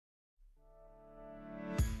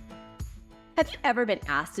Have you ever been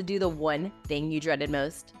asked to do the one thing you dreaded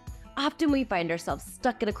most? Often we find ourselves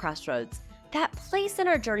stuck at a crossroads, that place in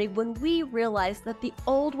our journey when we realize that the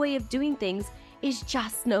old way of doing things is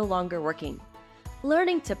just no longer working.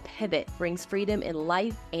 Learning to pivot brings freedom in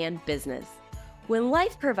life and business. When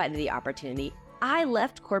life provided the opportunity, I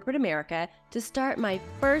left corporate America to start my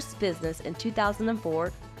first business in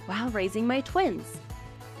 2004 while raising my twins.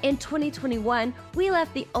 In 2021, we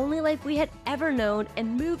left the only life we had ever known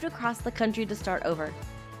and moved across the country to start over.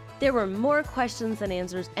 There were more questions than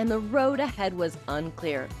answers, and the road ahead was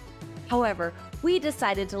unclear. However, we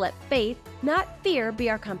decided to let faith, not fear, be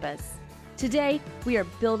our compass. Today, we are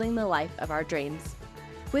building the life of our dreams.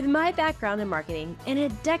 With my background in marketing and a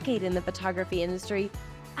decade in the photography industry,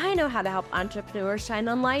 I know how to help entrepreneurs shine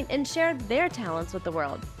online and share their talents with the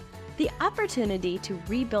world. The opportunity to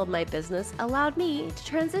rebuild my business allowed me to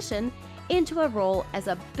transition into a role as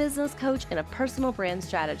a business coach and a personal brand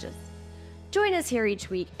strategist. Join us here each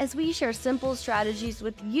week as we share simple strategies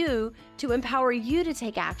with you to empower you to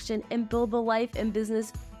take action and build the life and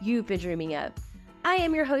business you've been dreaming of. I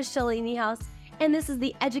am your host, Shelly Niehaus, and this is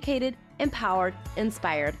the Educated, Empowered,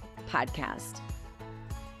 Inspired podcast.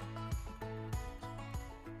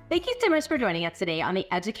 Thank you so much for joining us today on the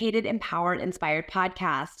Educated, Empowered, Inspired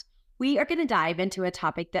podcast. We are going to dive into a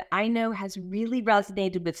topic that I know has really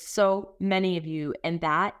resonated with so many of you, and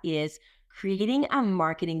that is creating a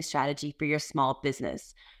marketing strategy for your small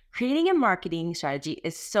business. Creating a marketing strategy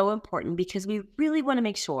is so important because we really want to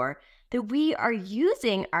make sure that we are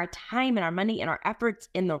using our time and our money and our efforts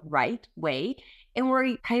in the right way, and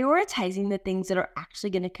we're prioritizing the things that are actually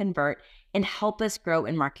going to convert and help us grow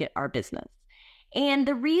and market our business. And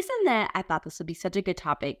the reason that I thought this would be such a good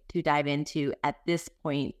topic to dive into at this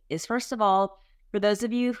point is, first of all, for those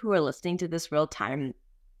of you who are listening to this real time,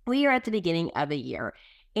 we are at the beginning of a year,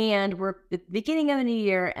 and we're at the beginning of a new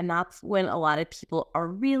year, and that's when a lot of people are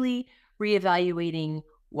really reevaluating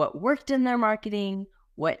what worked in their marketing,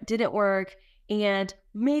 what didn't work, and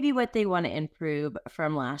maybe what they want to improve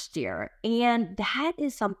from last year. And that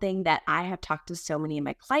is something that I have talked to so many of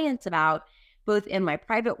my clients about, both in my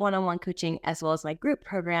private one-on-one coaching as well as my group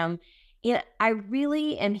program. And I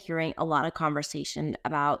really am hearing a lot of conversation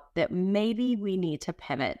about that maybe we need to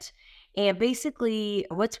pivot. And basically,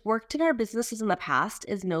 what's worked in our businesses in the past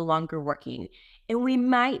is no longer working. And we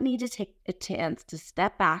might need to take a chance to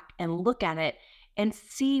step back and look at it and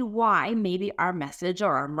see why maybe our message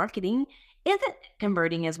or our marketing isn't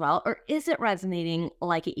converting as well or isn't resonating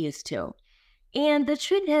like it used to. And the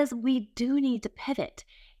truth is, we do need to pivot.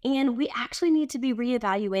 And we actually need to be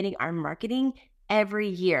reevaluating our marketing every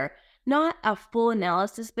year. Not a full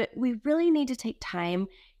analysis, but we really need to take time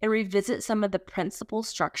and revisit some of the principal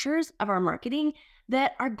structures of our marketing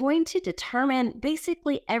that are going to determine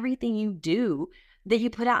basically everything you do that you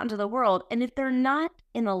put out into the world. And if they're not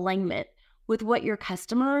in alignment with what your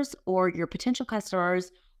customers or your potential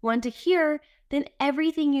customers want to hear, then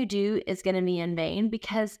everything you do is going to be in vain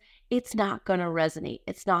because it's not going to resonate.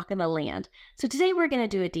 It's not going to land. So today we're going to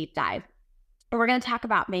do a deep dive. We're going to talk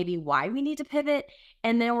about maybe why we need to pivot,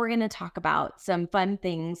 and then we're going to talk about some fun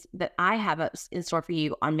things that I have in store for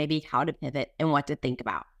you on maybe how to pivot and what to think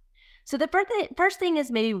about. So the first thing is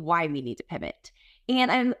maybe why we need to pivot. And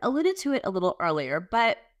I alluded to it a little earlier,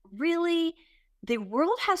 but really the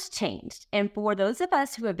world has changed. And for those of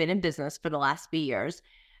us who have been in business for the last few years,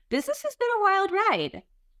 business has been a wild ride.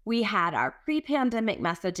 We had our pre-pandemic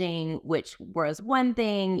messaging, which was one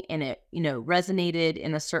thing, and it, resonated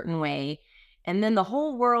in a certain way. And then the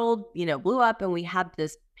whole world, blew up, and we had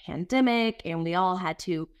this pandemic, and we all had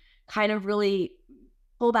to kind of really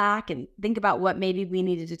pull back and think about what maybe we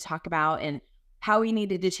needed to talk about and how we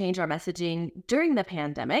needed to change our messaging during the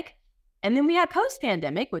pandemic. And then we had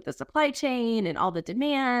post-pandemic with the supply chain and all the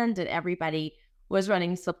demand, and everybody was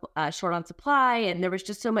running short on supply, and there was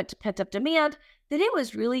just so much pent-up demand that it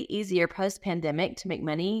was really easier post-pandemic to make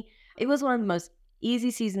money. It was one of the most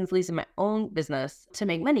easy seasons, at least in my own business, to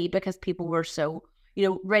make money because people were so,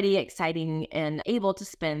 ready, exciting, and able to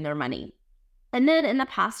spend their money. And then in the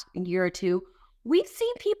past year or two, we've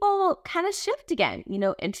seen people kind of shift again.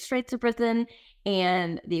 Interest rates have risen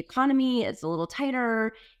and the economy is a little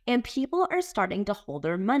tighter, and people are starting to hold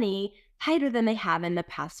their money tighter than they have in the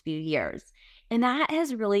past few years. And that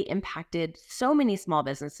has really impacted so many small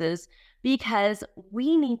businesses because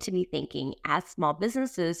we need to be thinking as small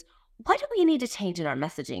businesses, what do we need to change in our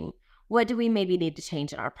messaging? What do we maybe need to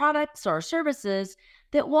change in our products or services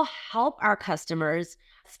that will help our customers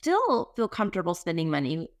still feel comfortable spending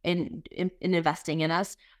money in investing in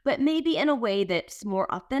us, but maybe in a way that's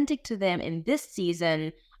more authentic to them in this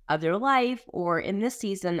season of their life or in this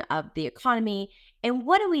season of the economy? And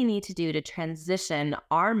what do we need to do to transition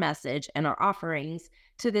our message and our offerings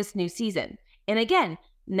to this new season? And again,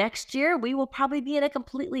 next year, we will probably be at a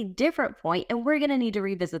completely different point, and we're going to need to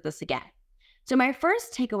revisit this again. So my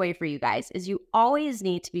first takeaway for you guys is you always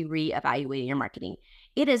need to be reevaluating your marketing.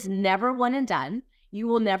 It is never one and done. You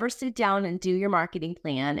will never sit down and do your marketing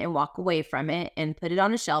plan and walk away from it and put it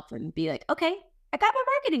on a shelf and be like, okay, I got my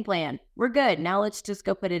marketing plan. We're good. Now let's just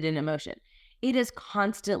go put it into motion. It is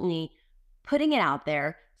constantly putting it out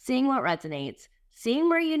there, seeing what resonates, seeing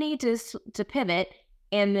where you need to pivot,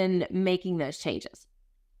 and then making those changes.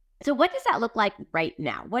 So what does that look like right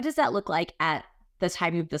now? What does that look like at the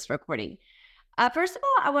time of this recording? First of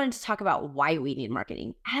all, I wanted to talk about why we need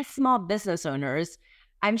marketing. As small business owners,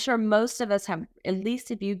 I'm sure most of us have, at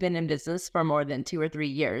least if you've been in business for more than 2 or 3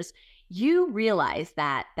 years, you realize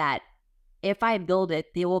that if I build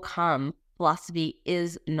it, they will come philosophy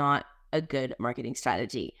is not a good marketing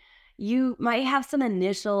strategy. You might have some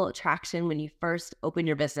initial traction when you first open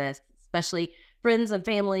your business, especially friends and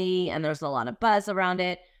family, and there's a lot of buzz around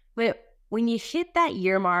it. But when you hit that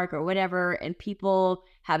year mark or whatever, and people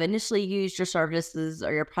have initially used your services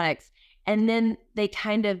or your products, and then they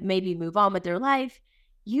kind of maybe move on with their life,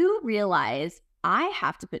 you realize I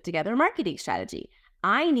have to put together a marketing strategy.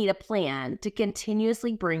 I need a plan to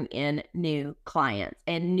continuously bring in new clients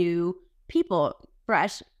and new people,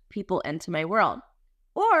 fresh people into my world.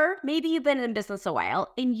 Or maybe you've been in business a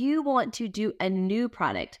while and you want to do a new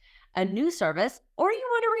product, a new service, or you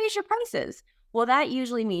want to raise your prices. Well, that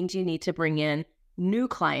usually means you need to bring in new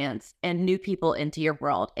clients and new people into your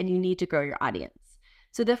world, and you need to grow your audience.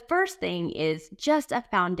 So the first thing is just a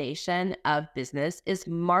foundation of business is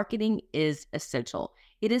marketing is essential.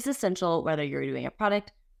 It is essential whether you're doing a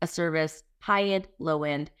product, a service, high end, low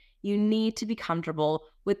end. You need to be comfortable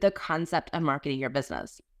with the concept of marketing your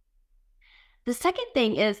business. The second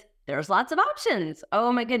thing is there's lots of options.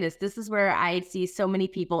 Oh my goodness, this is where I see so many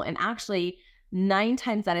people, and actually 9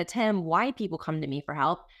 times out of 10, why people come to me for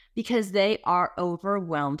help, because they are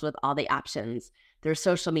overwhelmed with all the options. There's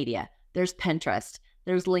social media, there's Pinterest,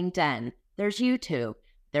 there's LinkedIn, there's YouTube,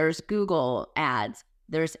 there's Google ads,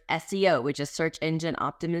 there's SEO, which is search engine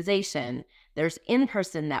optimization, there's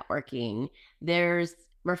in-person networking, there's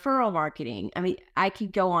referral marketing. I mean, I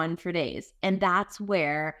could go on for days. And that's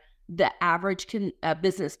where the average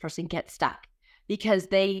business person gets stuck, because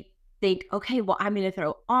they think, okay, well, I'm going to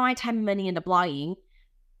throw all my time and money into blogging,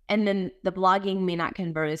 and then the blogging may not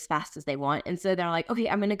convert as fast as they want. And so they're like, okay,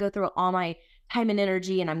 I'm going to go through all my time and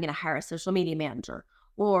energy, and I'm going to hire a social media manager,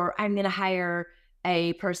 or I'm going to hire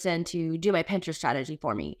a person to do my Pinterest strategy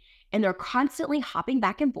for me. And they're constantly hopping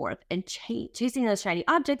back and forth and chasing those shiny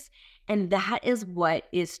objects. And that is what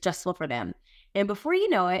is stressful for them. And before you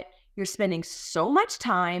know it, you're spending so much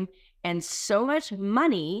time and so much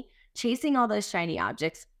money chasing all those shiny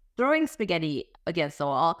objects, throwing spaghetti against the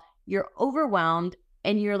wall. You're overwhelmed,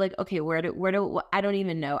 and you're like, okay, I don't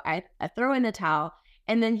even know. I throw in the towel.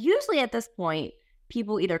 And then usually at this point,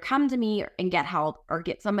 people either come to me and get help, or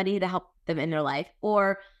get somebody to help them in their life,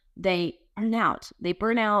 or they burn out. They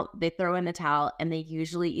burn out, they throw in the towel, and they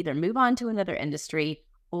usually either move on to another industry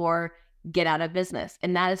or get out of business.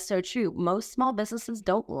 And that is so true. Most small businesses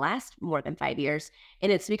don't last more than 5 years.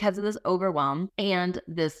 And it's because of this overwhelm and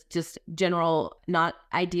this just general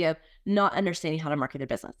idea of not understanding how to market their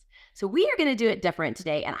business. So we are going to do it different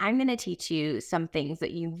today. And I'm going to teach you some things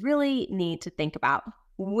that you really need to think about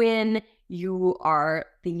when you are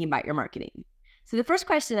thinking about your marketing. So the first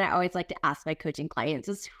question I always like to ask my coaching clients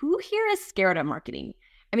is, who here is scared of marketing?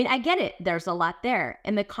 I mean, I get it. There's a lot there.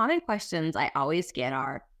 And the common questions I always get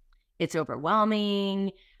are, it's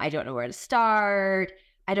overwhelming, I don't know where to start,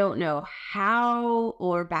 I don't know how,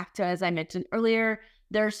 or back to, as I mentioned earlier,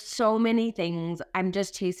 there's so many things. I'm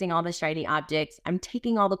just chasing all the shiny objects. I'm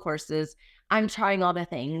taking all the courses. I'm trying all the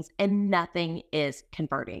things, and nothing is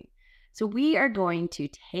converting. So we are going to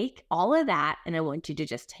take all of that, and I want you to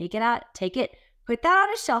just take it, put that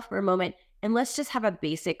on a shelf for a moment, and let's just have a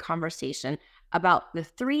basic conversation about the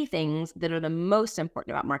 3 things that are the most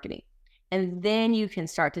important about marketing. And then you can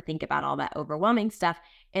start to think about all that overwhelming stuff,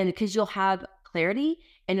 and because you'll have clarity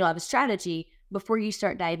and you'll have a strategy before you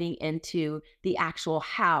start diving into the actual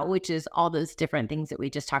how, which is all those different things that we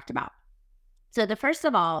just talked about. So the first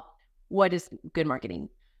of all, what is good marketing?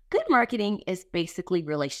 Good marketing is basically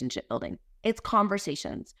relationship building. It's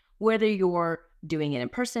conversations. Whether you're doing it in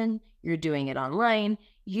person, you're doing it online,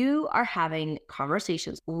 you are having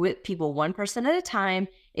conversations with people, one person at a time.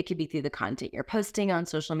 It could be through the content you're posting on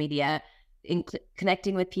social media,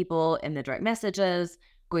 connecting with people in the direct messages,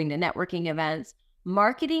 going to networking events,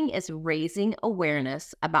 Marketing is raising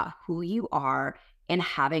awareness about who you are and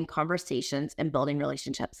having conversations and building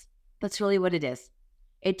relationships. That's really what it is.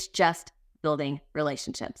 It's just building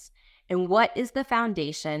relationships. And what is the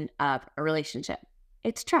foundation of a relationship?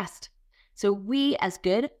 It's trust. So we as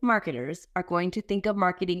good marketers are going to think of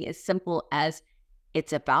marketing as simple as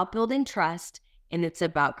it's about building trust and it's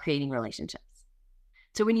about creating relationships.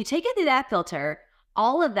 So when you take it through that filter,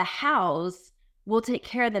 all of the hows will take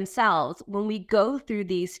care of themselves when we go through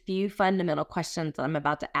these few fundamental questions that I'm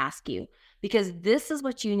about to ask you, because this is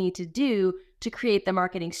what you need to do to create the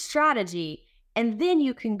marketing strategy. And then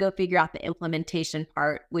you can go figure out the implementation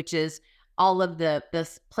part, which is all of the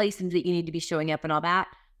places that you need to be showing up and all that.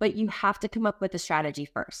 But you have to come up with a strategy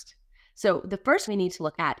first. So the first we need to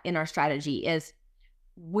look at in our strategy is,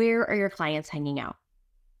 where are your clients hanging out?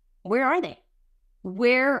 Where are they?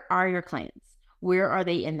 Where are your clients? Where are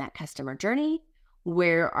they in that customer journey?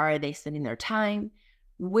 Where are they spending their time?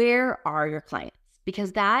 Where are your clients?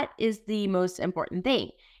 Because that is the most important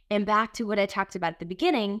thing. And back to what I talked about at the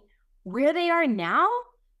beginning, where they are now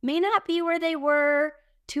may not be where they were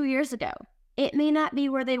 2 years ago. It may not be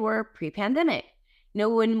where they were pre-pandemic.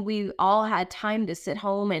 When we all had time to sit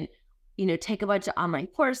home and, take a bunch of online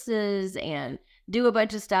courses and do a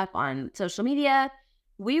bunch of stuff on social media,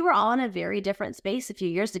 we were all in a very different space a few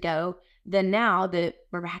years ago than now that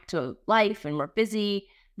we're back to life and we're busy.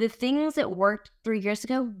 The things that worked 3 years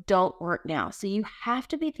ago don't work now. So you have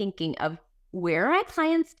to be thinking of, where are my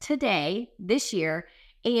clients today, this year,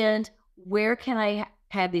 and where can I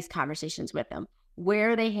have these conversations with them?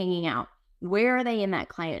 Where are they hanging out? Where are they in that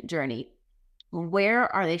client journey? Where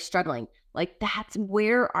are they struggling?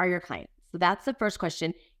 Where are your clients? So that's the first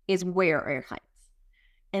question, is where are your clients?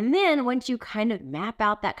 And then once you kind of map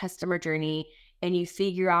out that customer journey and you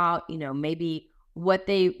figure out, maybe what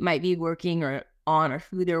they might be working on or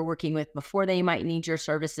who they're working with before they might need your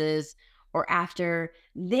services or after,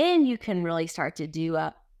 then you can really start to do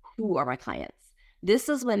who are my clients? This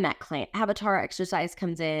is when that client avatar exercise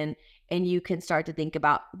comes in, and you can start to think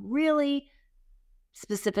about really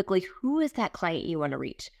specifically, who is that client you want to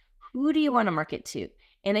reach? Who do you want to market to?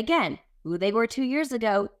 And again, who they were 2 years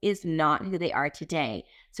ago is not who they are today.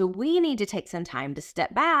 So we need to take some time to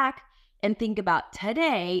step back and think about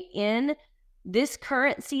today, in this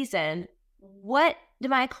current season, what do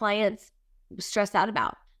my clients stress out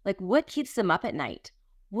about? What keeps them up at night?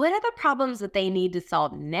 What are the problems that they need to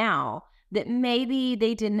solve now that maybe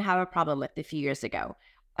they didn't have a problem with a few years ago?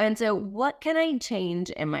 And so what can I change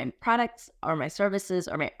in my products or my services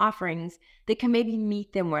or my offerings that can maybe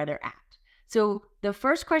meet them where they're at? So the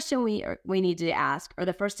first question we need to ask, or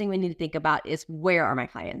the first thing we need to think about, is, where are my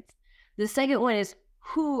clients? The second one is,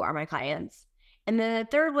 who are my clients? And then the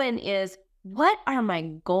third one is, what are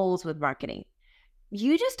my goals with marketing?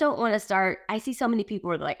 You just don't want to start. I see so many people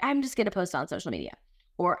who are like, I'm just going to post on social media,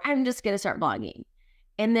 or I'm just going to start blogging.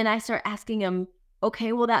 And then I start asking them,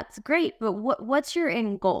 okay, well, that's great, but what's your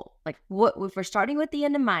end goal? If we're starting with the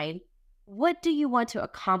end in mind, what do you want to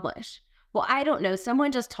accomplish? Well, I don't know.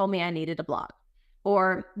 Someone just told me I needed a blog,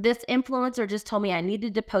 or this influencer just told me I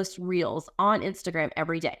needed to post reels on Instagram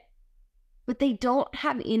every day. But they don't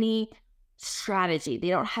have any strategy. They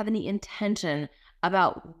don't have any intention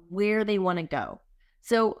about where they want to go.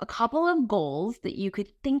 So a couple of goals that you could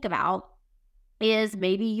think about is,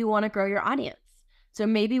 maybe you want to grow your audience. So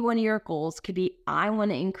maybe one of your goals could be, I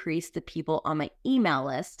want to increase the people on my email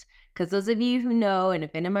list, because those of you who know and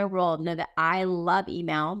have been in my world know that I love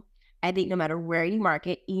email. I think no matter where you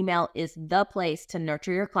market, email is the place to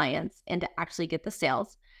nurture your clients and to actually get the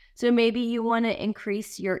sales. So maybe you want to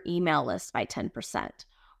increase your email list by 10%,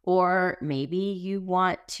 or maybe you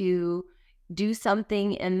want to do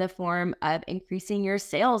something in the form of increasing your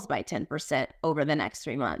sales by 10% over the next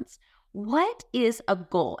 3 months. What is a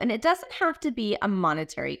goal? And it doesn't have to be a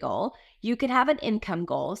monetary goal. You could have an income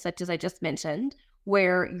goal, such as I just mentioned,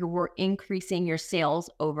 where you're increasing your sales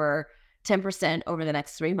over 10% over the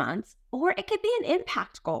next 3 months, or it could be an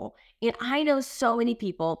impact goal. And I know so many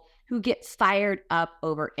people who get fired up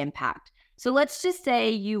over impact. So let's just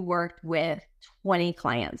say you worked with 20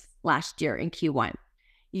 clients last year in Q1.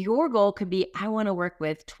 Your goal could be, I want to work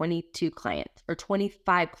with 22 clients or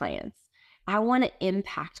 25 clients. I want to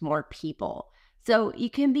impact more people. So you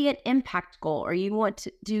can be an impact goal, or you want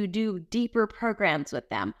to do deeper programs with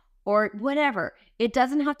them, or whatever. It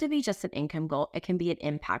doesn't have to be just an income goal. It can be an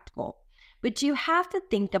impact goal. But you have to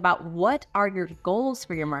think about, what are your goals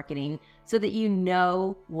for your marketing so that you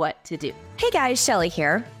know what to do. Hey guys, Shelly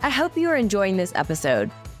here. I hope you are enjoying this episode.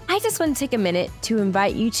 I just want to take a minute to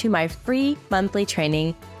invite you to my free monthly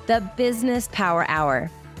training, the Business Power Hour.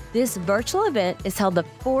 This virtual event is held the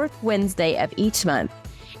fourth Wednesday of each month.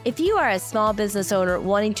 If you are a small business owner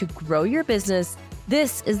wanting to grow your business,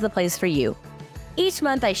 this is the place for you. Each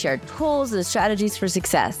month, I share tools and strategies for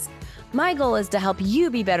success. My goal is to help you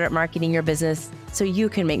be better at marketing your business so you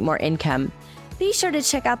can make more income. Be sure to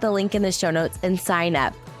check out the link in the show notes and sign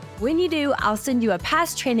up. When you do, I'll send you a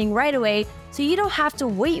past training right away so you don't have to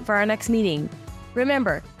wait for our next meeting.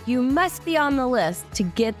 Remember, you must be on the list to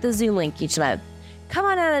get the Zoom link each month. Come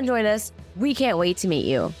on out and join us. We can't wait to meet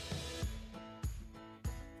you.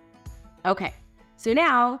 Okay, so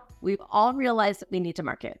now we've all realized that we need to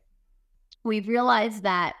market. We've realized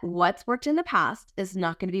that what's worked in the past is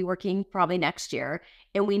not going to be working probably next year,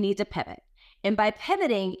 and we need to pivot. And by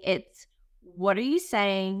pivoting, it's what are you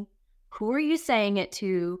saying? Who are you saying it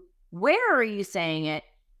to? Where are you saying it?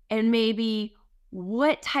 And maybe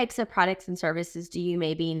what types of products and services do you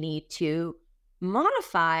maybe need to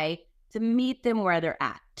modify to meet them where they're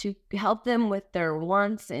at, to help them with their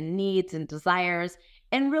wants and needs and desires,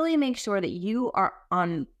 and really make sure that you are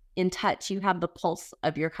in touch, you have the pulse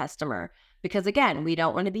of your customer. Because again, we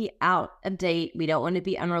don't want to be out of date. We don't want to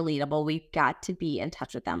be unrelatable. We've got to be in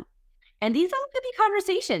touch with them. And these all could be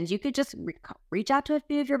conversations. You could just reach out to a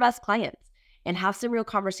few of your best clients and have some real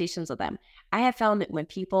conversations with them. I have found that when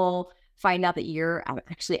people find out that you're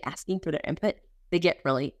actually asking for their input, they get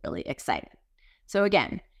really, really excited. So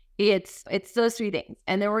again, it's those three things.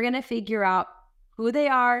 And then we're going to figure out who they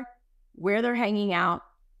are, where they're hanging out,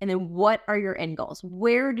 and then what are your end goals?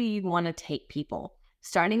 Where do you want to take people?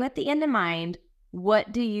 Starting with the end in mind,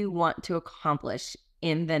 what do you want to accomplish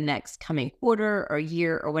in the next coming quarter or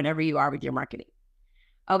year or whenever you are with your marketing?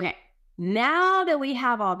 Okay, now that we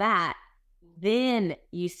have all that, then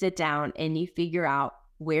you sit down and you figure out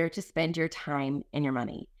where to spend your time and your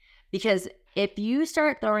money. Because if you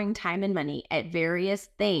start throwing time and money at various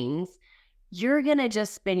things, you're going to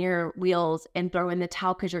just spin your wheels and throw in the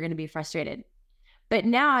towel because you're going to be frustrated. But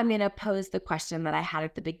now I'm going to pose the question that I had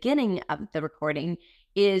at the beginning of the recording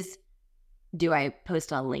is, do I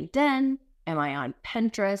post on LinkedIn? Am I on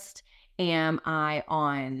Pinterest? Am I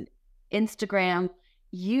on Instagram?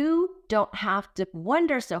 You don't have to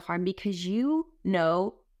wonder so hard because you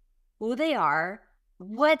know who they are,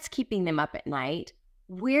 what's keeping them up at night,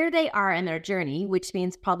 where they are in their journey, which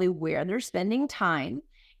means probably where they're spending time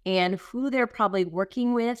and who they're probably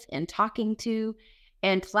working with and talking to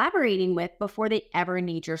and collaborating with before they ever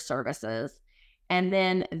need your services. And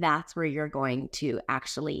then that's where you're going to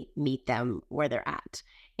actually meet them where they're at.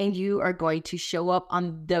 And you are going to show up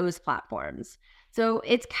on those platforms. So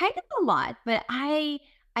it's kind of a lot, but I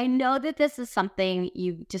know that this is something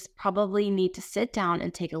you just probably need to sit down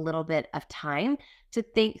and take a little bit of time to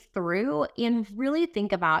think through and really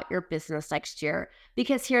think about your business next year.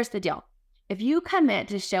 Because here's the deal. If you commit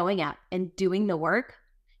to showing up and doing the work,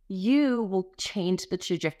 you will change the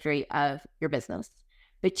trajectory of your business,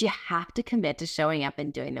 but you have to commit to showing up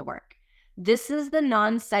and doing the work. This is the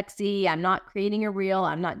non-sexy, I'm not creating a reel,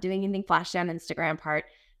 I'm not doing anything flashy on Instagram part.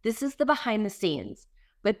 This is the behind the scenes,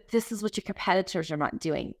 but this is what your competitors are not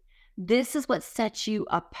doing. This is what sets you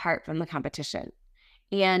apart from the competition.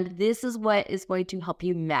 And this is what is going to help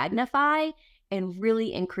you magnify and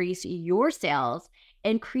really increase your sales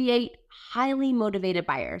and create highly motivated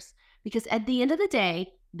buyers. Because at the end of the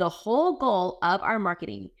day, the whole goal of our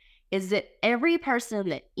marketing is that every person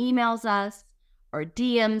that emails us or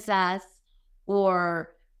DMs us or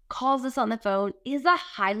calls us on the phone is a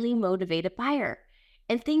highly motivated buyer.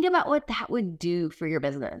 And think about what that would do for your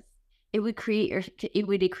business. It would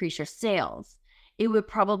increase your sales. It would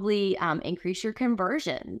probably increase your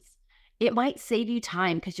conversions. It might save you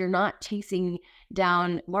time because you're not chasing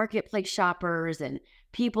down marketplace shoppers and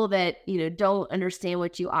people that, don't understand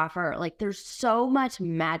what you offer. Like there's so much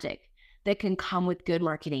magic that can come with good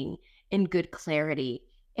marketing and good clarity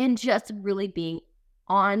and just really being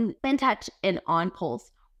in touch and on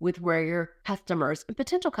pulse with where your customers and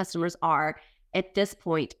potential customers are at this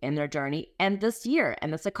point in their journey and this year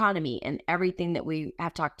and this economy and everything that we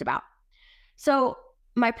have talked about. So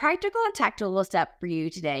my practical and tactical step for you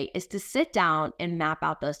today is to sit down and map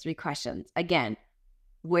out those three questions. Again,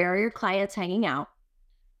 where are your clients hanging out?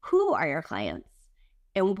 Who are your clients?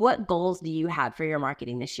 And what goals do you have for your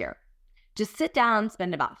marketing this year? Just sit down,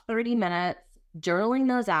 spend about 30 minutes journaling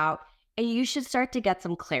those out, and you should start to get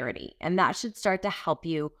some clarity. And that should start to help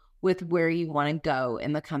you with where you want to go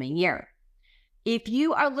in the coming year. If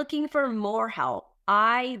you are looking for more help,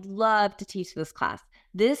 I love to teach this class.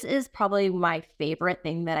 This is probably my favorite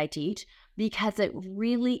thing that I teach because it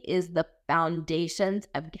really is the foundations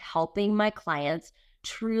of helping my clients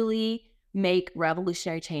truly make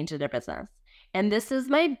revolutionary change in their business. And this is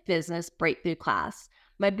my business breakthrough class.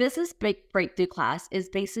 My business breakthrough class is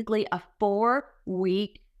basically a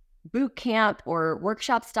 4-week boot camp or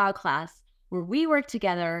workshop style class where we work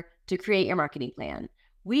together to create your marketing plan.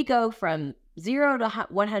 We go from 0 to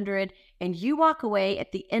 100, and you walk away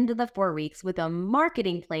at the end of the 4 weeks with a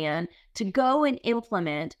marketing plan to go and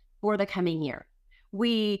implement for the coming year.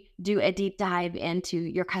 We do a deep dive into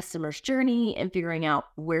your customer's journey and figuring out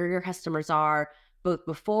where your customers are, both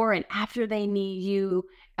before and after they need you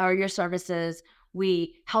or your services.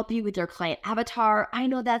 We help you with your client avatar. I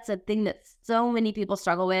know that's a thing that so many people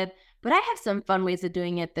struggle with, but I have some fun ways of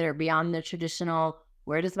doing it that are beyond the traditional,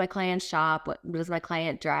 where does my client shop? What does my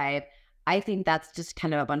client drive? I think that's just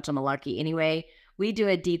kind of a bunch of malarkey anyway. We do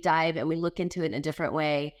a deep dive and we look into it in a different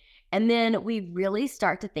way. And then we really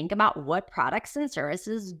start to think about what products and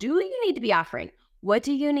services do you need to be offering? What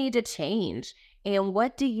do you need to change? And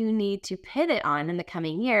what do you need to pivot on in the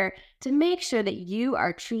coming year to make sure that you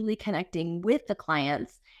are truly connecting with the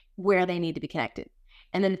clients where they need to be connected?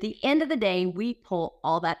 And then at the end of the day, we pull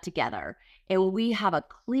all that together and we have a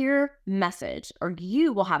clear message, or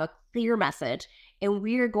you will have a clear message. And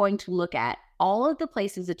we are going to look at all of the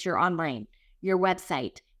places that you're online, your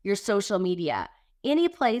website, your social media, any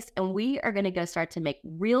place, and we are going to go start to make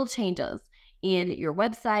real changes in your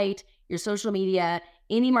website, your social media,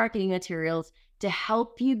 any marketing materials to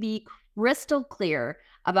help you be crystal clear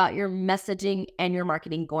about your messaging and your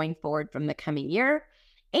marketing going forward from the coming year.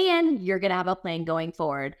 And you're going to have a plan going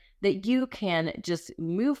forward that you can just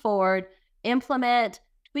move forward, implement,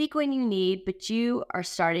 tweak when you need, but you are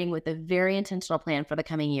starting with a very intentional plan for the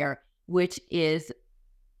coming year, which is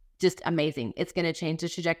just amazing. It's going to change the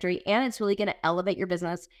trajectory, and it's really going to elevate your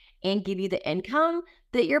business and give you the income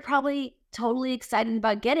that you're probably totally excited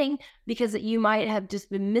about getting, because you might have just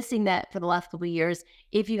been missing that for the last couple of years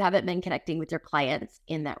if you haven't been connecting with your clients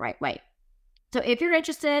in that right way. So if you're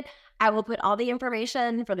interested, I will put all the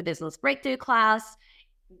information for the business breakthrough class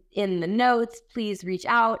in the notes. Please reach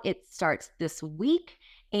out. It starts this week,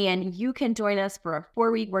 and you can join us for a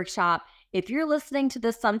 4-week workshop. If you're listening to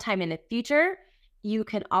this sometime in the future, you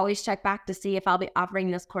can always check back to see if I'll be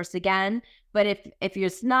offering this course again. But if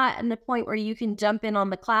you're not in the point where you can jump in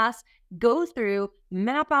on the class, go through,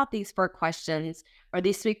 map out these 4 questions or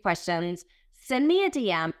these 3 questions, send me a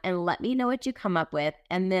DM and let me know what you come up with.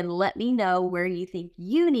 And then let me know where you think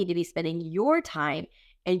you need to be spending your time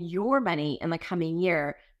and your money in the coming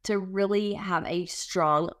year to really have a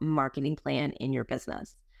strong marketing plan in your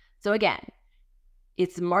business. So again,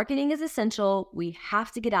 marketing is essential. We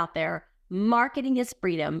have to get out there. Marketing is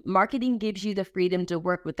freedom. Marketing gives you the freedom to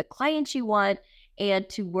work with the clients you want and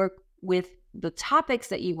to work with the topics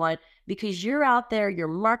that you want, because you're out there, you're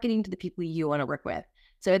marketing to the people you want to work with.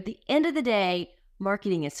 So at the end of the day,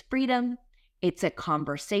 marketing is freedom. It's a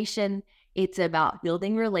conversation. It's about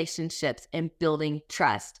building relationships and building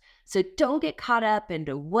trust. So don't get caught up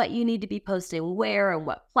into what you need to be posting where and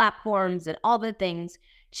what platforms and all the things.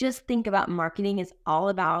 Just think about marketing is all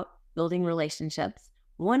about building relationships,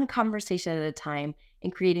 one conversation at a time,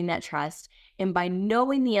 and creating that trust. And by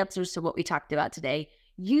knowing the answers to what we talked about today,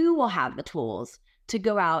 you will have the tools to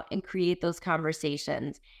go out and create those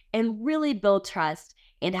conversations and really build trust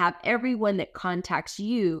and have everyone that contacts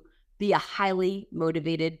you be a highly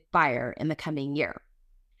motivated buyer in the coming year.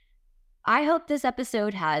 I hope this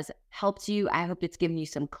episode has helped you. I hope it's given you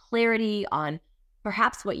some clarity on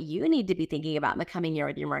perhaps what you need to be thinking about in the coming year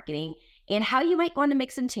with your marketing and how you might want to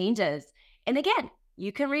make some changes. And again,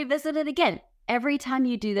 you can revisit it again. Every time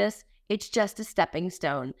you do this, it's just a stepping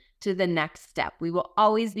stone to the next step. We will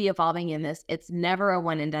always be evolving in this. It's never a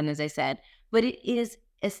one and done, as I said, but it is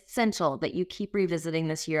essential that you keep revisiting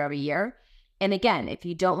this year over year. And again, if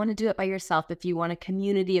you don't want to do it by yourself, if you want a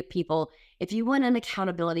community of people, if you want an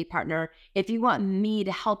accountability partner, if you want me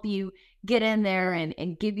to help you get in there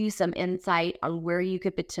and give you some insight on where you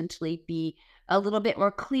could potentially be a little bit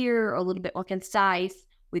more clear or a little bit more concise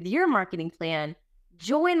with your marketing plan,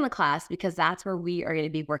 join the class, because that's where we are going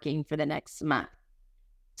to be working for the next month.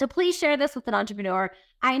 So please share this with an entrepreneur.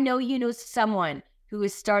 I know you know someone who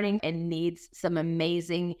is starting and needs some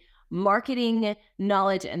amazing marketing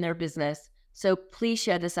knowledge in their business. So please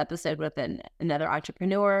share this episode with another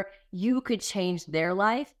entrepreneur. You could change their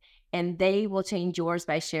life, and they will change yours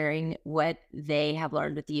by sharing what they have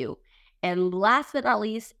learned with you. And last but not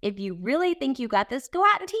least, if you really think you got this, go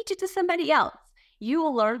out and teach it to somebody else. You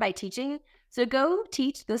will learn by teaching. So go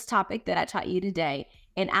teach this topic that I taught you today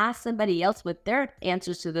and ask somebody else what their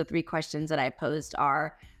answers to the 3 questions that I posed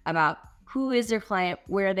are about who is their client,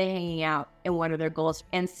 where are they hanging out, and what are their goals,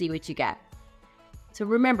 and see what you get. So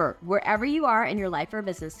remember, wherever you are in your life or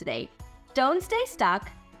business today, don't stay stuck,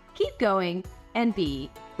 keep going, and be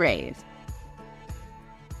brave.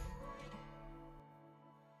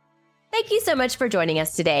 Thank you so much for joining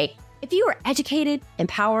us today. If you are educated,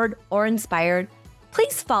 empowered, or inspired,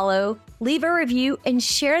 please follow, leave a review, and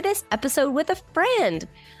share this episode with a friend.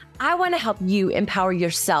 I want to help you empower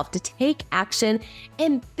yourself to take action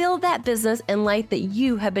and build that business and life that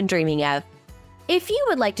you have been dreaming of. If you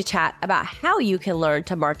would like to chat about how you can learn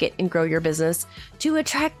to market and grow your business to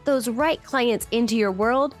attract those right clients into your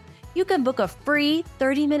world, you can book a free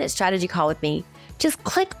 30-minute strategy call with me. Just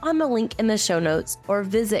click on the link in the show notes or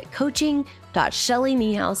visit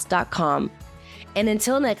coaching.shellyniehaus.com. And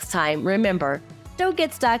until next time, remember, don't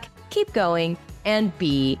get stuck, keep going, and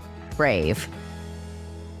be brave.